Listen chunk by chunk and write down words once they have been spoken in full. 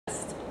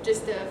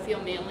just to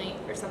feel manly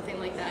or something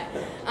like that.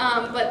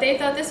 But they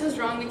thought this was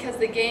wrong because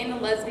the Gay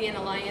and Lesbian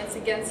Alliance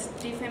Against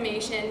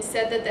Defamation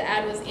said that the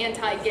ad was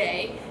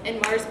anti-gay,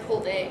 and Mars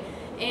pulled it.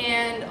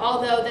 And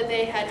although that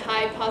they had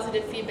high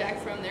positive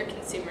feedback from their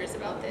consumers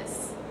about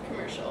this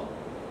commercial.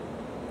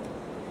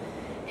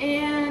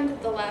 And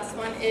the last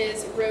one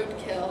is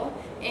Roadkill,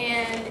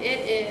 and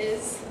it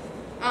is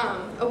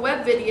a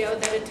web video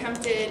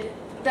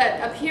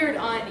that appeared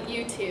on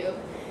YouTube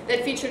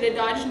that featured a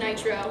Dodge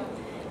Nitro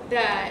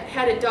that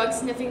had a dog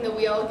sniffing the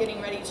wheel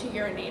getting ready to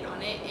urinate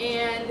on it,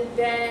 and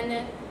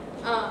then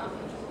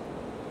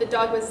the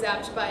dog was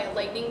zapped by a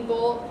lightning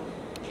bolt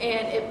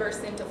and it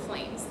burst into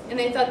flames. And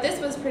they thought this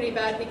was pretty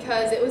bad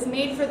because it was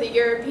made for the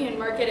European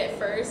market at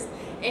first,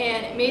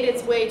 and it made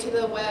its way to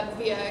the web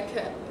via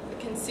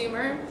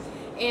consumer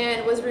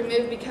and was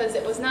removed because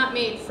it was not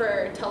made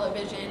for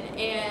television,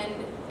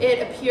 and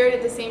it appeared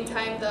at the same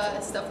time the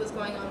stuff was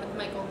going on with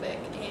Michael Vick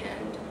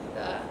and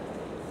the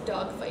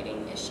dog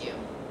fighting issue.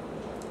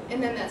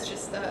 And then that's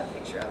just the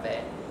picture of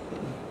it.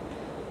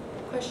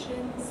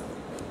 Questions?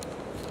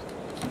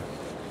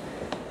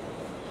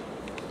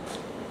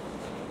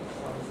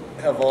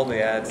 Of all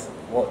the ads,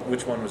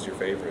 which one was your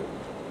favorite?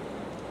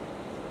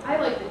 I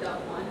like the dog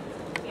one.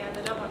 Yeah,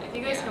 the dog one. If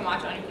you guys can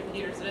watch it on your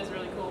computers, it is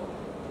really cool.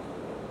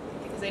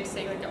 Because they just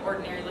take like an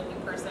ordinary looking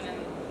person,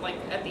 and like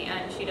at the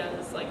end she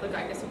does like look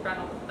like a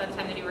soprano by the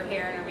time they do her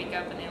hair and her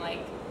makeup, and they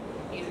like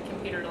use a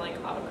computer to like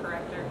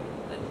autocorrect her.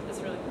 It's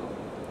really cool.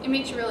 It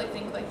makes you really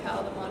think like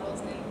how the models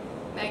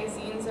in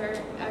magazines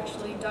are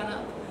actually done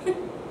up.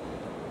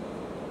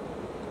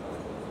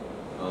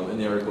 In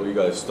the article, you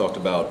guys talked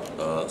about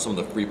some of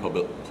the free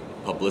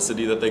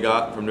publicity that they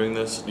got from doing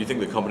this. Do you think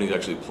the companies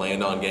actually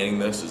planned on gaining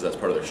this? Is that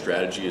part of their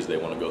strategy? Is they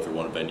want to go through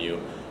one venue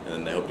and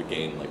then they hope to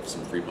gain like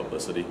some free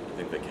publicity? Do you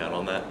think they count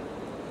on that?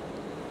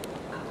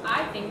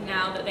 I think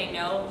now that they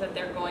know that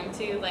they're going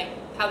to, like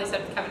how they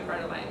said with Kevin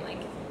Federline, like,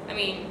 I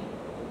mean,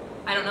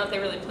 I don't know if they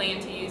really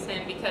planned to use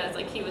him because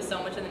like he was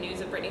so much in the news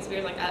with Britney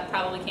Spears, like that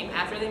probably came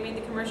after they made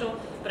the commercial,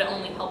 but it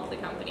only helped the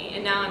company.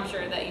 And now I'm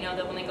sure that, you know,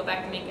 that when they go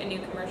back to make a new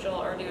commercial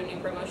or do a new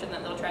promotion,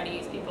 that they'll try to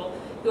use people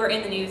who are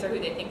in the news or who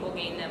they think will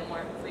gain them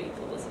more free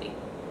publicity.